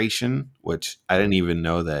migration, which I didn't even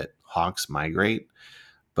know that hawks migrate,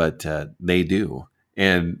 but they do.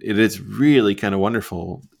 And it is really kind of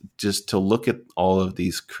wonderful just to look at all of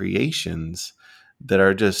these creations that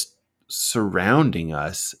are just surrounding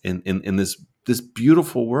us in this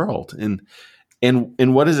beautiful world. And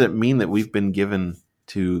what does it mean that we've been given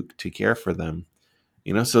to care for them?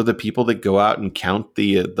 So the people that go out and count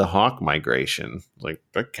the hawk migration, like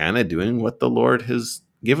they're kind of doing what the Lord has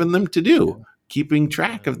given them to do, keeping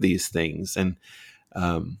track of these things. And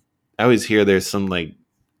I always hear there's some like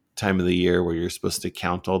time of the year where you're supposed to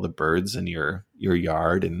count all the birds in your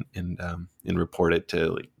yard and report it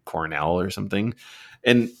to like Cornell or something.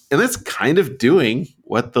 And that's kind of doing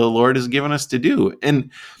what the Lord has given us to do.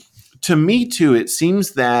 And to me too, it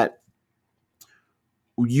seems that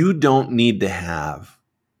you don't need to have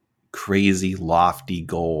crazy lofty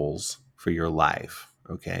goals for your life,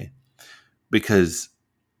 okay? Because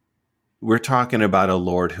we're talking about a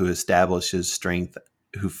Lord who establishes strength,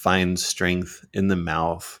 who finds strength in the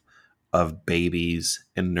mouth of babies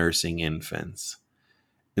and nursing infants.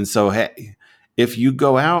 And so, hey, if you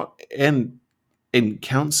go out and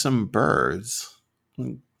count some birds,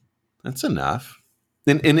 that's enough.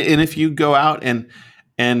 And if you go out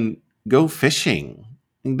and go fishing,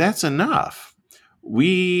 that's enough.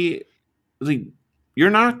 You're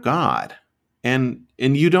not God, and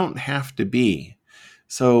you don't have to be.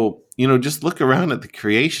 So, just look around at the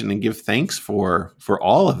creation and give thanks for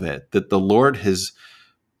all of it, that the Lord has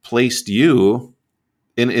placed you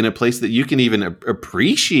in a place that you can even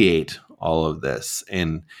appreciate all of this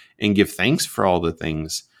and give thanks for all the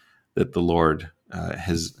things that the Lord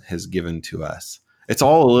has given to us. It's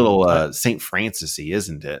all a little St. Francis-y,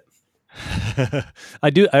 isn't it?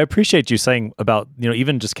 I appreciate you saying about,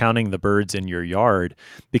 even just counting the birds in your yard,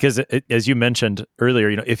 because as you mentioned earlier,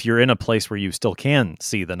 if you're in a place where you still can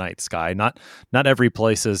see the night sky, not every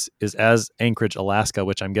place is as Anchorage, Alaska,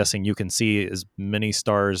 which I'm guessing you can see as many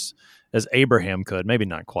stars as Abraham could, maybe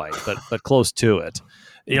not quite, but close to it.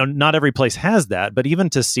 Not every place has that, but even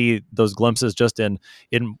to see those glimpses just in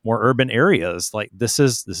more urban areas, like this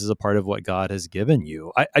is a part of what God has given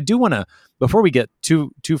you. I do want to, before we get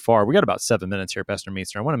too far, we got about 7 minutes here, Pastor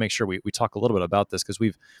Meester. I want to make sure we talk a little bit about this because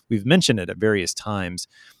we've mentioned it at various times,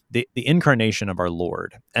 the incarnation of our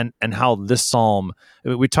Lord and how this psalm,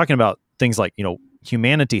 we're talking about things like,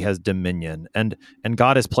 humanity has dominion and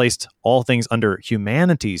God has placed all things under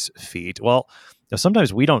humanity's feet. Well,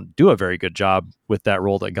 sometimes we don't do a very good job with that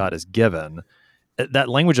role that God has given. That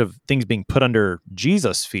language of things being put under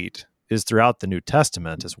Jesus' feet is throughout the New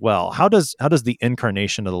Testament as well. How does the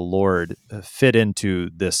incarnation of the Lord fit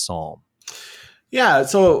into this psalm? Yeah,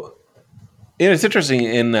 so it's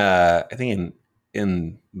interesting I think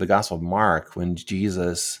in the Gospel of Mark, when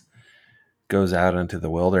Jesus goes out into the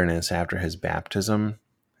wilderness after his baptism,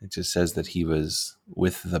 it just says that he was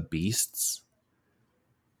with the beasts.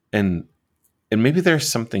 And maybe there's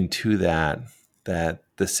something to that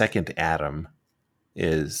the second Adam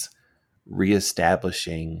is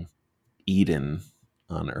reestablishing Eden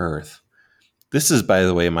on earth. This is, by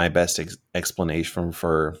the way, my best explanation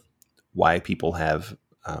for why people have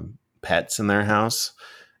pets in their house,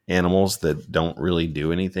 animals that don't really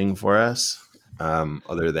do anything for us,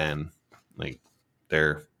 other than like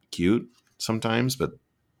they're cute sometimes, but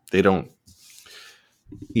they don't,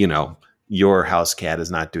 your house cat is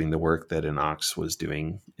not doing the work that an ox was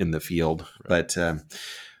doing in the field. Right.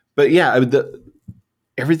 But yeah,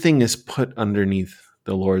 everything is put underneath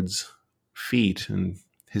the Lord's feet, and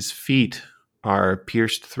his feet are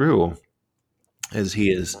pierced through as he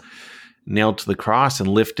is nailed to the cross and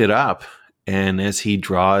lifted up. And as he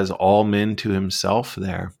draws all men to himself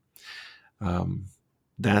there,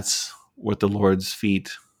 that's what the Lord's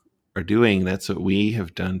feet are doing. That's what we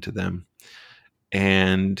have done to them.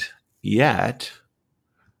 And yet,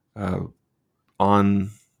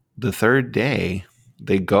 on the third day,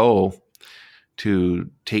 they go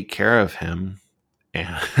to take care of him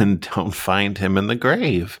and don't find him in the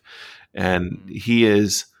grave. And he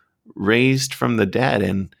is raised from the dead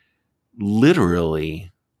and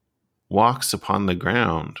literally walks upon the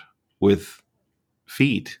ground with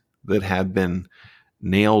feet that have been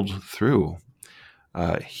nailed through.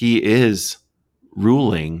 He is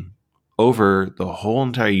ruling over the whole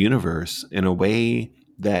entire universe in a way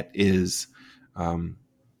that is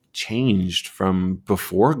changed from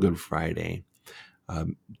before Good Friday.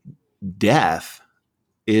 Death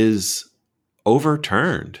is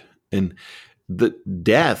overturned, and the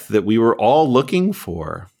death that we were all looking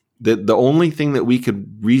for, that the only thing that we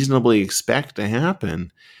could reasonably expect to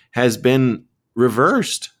happen, has been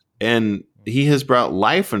reversed, and he has brought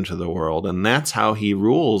life into the world, and that's how he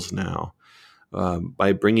rules now,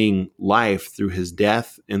 by bringing life through his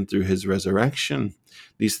death and through his resurrection.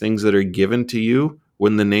 These things that are given to you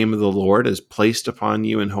when the name of the Lord is placed upon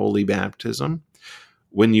you in holy baptism,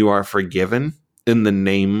 when you are forgiven in the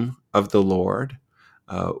name of the Lord,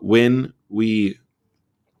 when we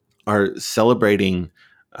are celebrating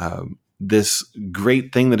this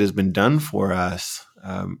great thing that has been done for us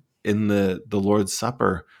in the Lord's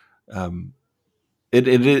Supper.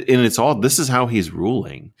 It's all, this is how he's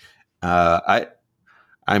ruling. I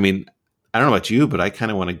mean, I don't know about you, but I kind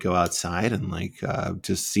of want to go outside and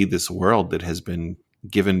just see this world that has been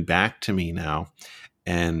given back to me now,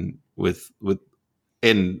 and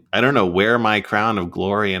and I don't know, wear my crown of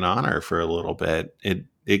glory and honor for a little bit.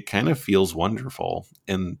 It kind of feels wonderful,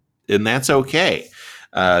 and that's okay.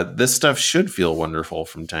 This stuff should feel wonderful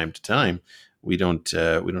from time to time. We don't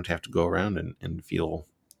have to go around and feel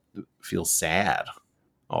sad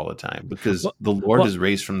all the time, because the Lord is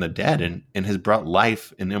raised from the dead and has brought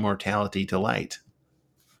life and immortality to light.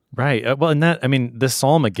 Right. This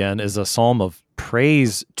psalm again is a psalm of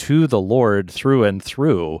praise to the Lord through and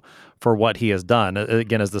through for what he has done.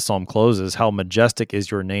 Again, as the psalm closes, how majestic is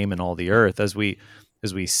your name in all the earth. As we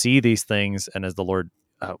see these things, and as the Lord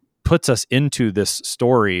puts us into this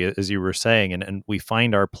story, as you were saying, and we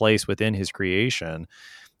find our place within his creation,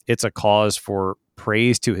 it's a cause for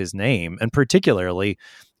praise to his name. And particularly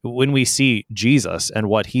when we see Jesus and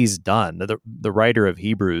what he's done. The writer of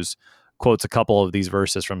Hebrews quotes a couple of these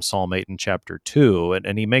verses from Psalm 8 and chapter 2,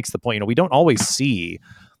 and he makes the point, we don't always see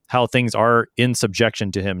how things are in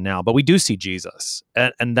subjection to him now, but we do see Jesus,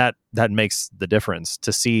 and that makes the difference.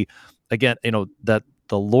 To see, again, that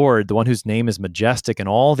the Lord, the one whose name is majestic in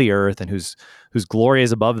all the earth and whose glory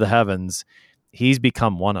is above the heavens, he's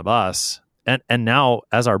become one of us. And now,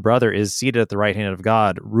 as our brother, is seated at the right hand of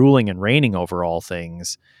God, ruling and reigning over all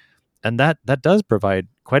things. And that does provide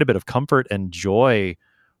quite a bit of comfort and joy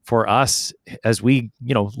for us as we,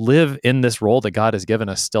 live in this role that God has given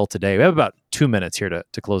us still today. We have about 2 minutes here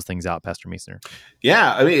to close things out, Pastor Meissner.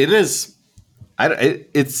 Yeah, I mean, it is.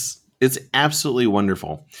 It's absolutely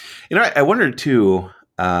wonderful. I wondered too.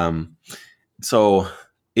 So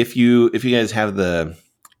if you guys have the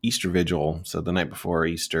Easter Vigil, so the night before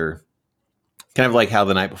Easter, kind of like how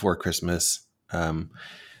the night before Christmas,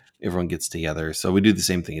 everyone gets together. So we do the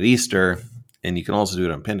same thing at Easter, and you can also do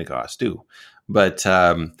it on Pentecost too. But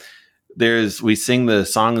we sing the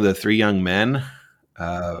song of the three young men,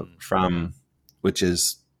 which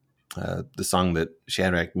is the song that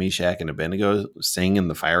Shadrach, Meshach, and Abednego sing in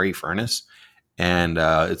the fiery furnace. And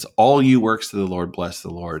it's all you works of the Lord, bless the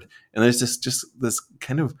Lord. And there's just this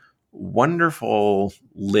kind of wonderful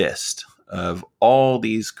list of all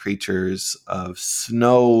these creatures of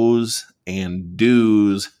snows and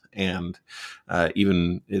dews, and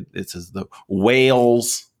even it says the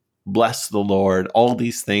whales, bless the Lord, all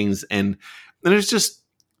these things. And it's just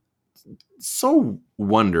so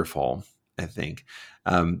wonderful, I think,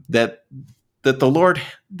 that the Lord,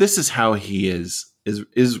 this is how he is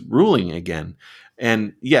ruling again.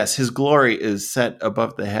 And yes, his glory is set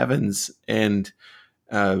above the heavens, and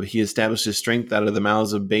he establishes strength out of the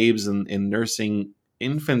mouths of babes and nursing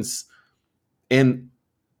infants. And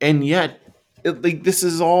yet, this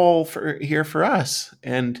is all here for us.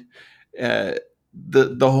 And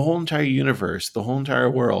the whole entire universe, the whole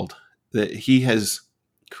entire world, that he has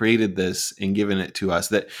created this and given it to us,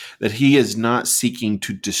 that he is not seeking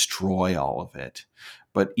to destroy all of it,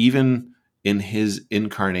 but even in his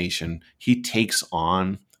incarnation, he takes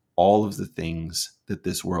on all of the things that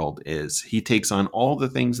this world is. He takes on all the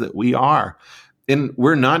things that we are. And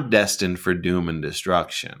we're not destined for doom and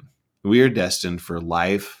destruction. We are destined for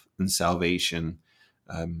life and salvation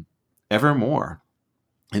evermore.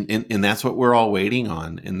 And that's what we're all waiting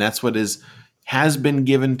on. And that's what has been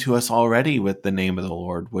given to us already with the name of the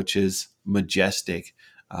Lord, which is majestic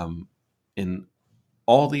in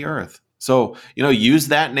all the earth. So, use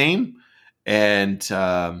that name, and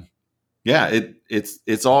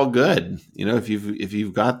it's all good. If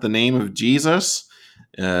you've got the name of Jesus,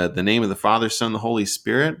 the name of the Father, Son, the Holy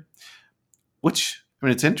Spirit, which,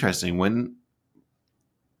 it's interesting when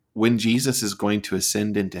Jesus is going to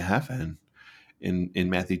ascend into heaven in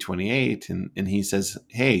Matthew 28, and he says,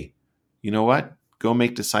 hey, you know what? Go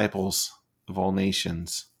make disciples of all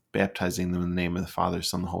nations, baptizing them in the name of the Father,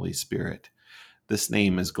 Son, the Holy Spirit. This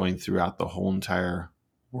name is going throughout the whole entire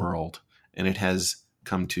world, and it has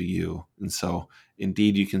come to you. And so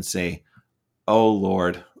indeed you can say, oh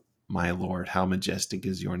Lord, my Lord, how majestic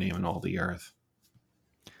is your name in all the earth.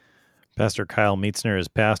 Pastor Kyle Mietzner is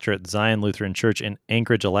pastor at Zion Lutheran Church in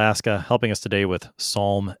Anchorage, Alaska, helping us today with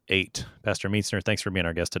Psalm 8. Pastor Mietzner, thanks for being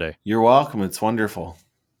our guest today. You're welcome. It's wonderful.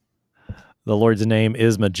 The Lord's name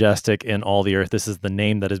is majestic in all the earth. This is the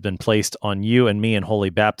name that has been placed on you and me in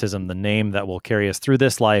holy baptism, the name that will carry us through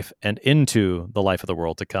this life and into the life of the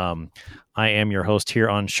world to come. I am your host here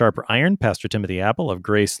on Sharper Iron, Pastor Timothy Apple of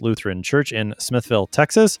Grace Lutheran Church in Smithville,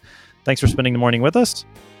 Texas. Thanks for spending the morning with us.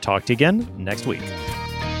 Talk to you again next week.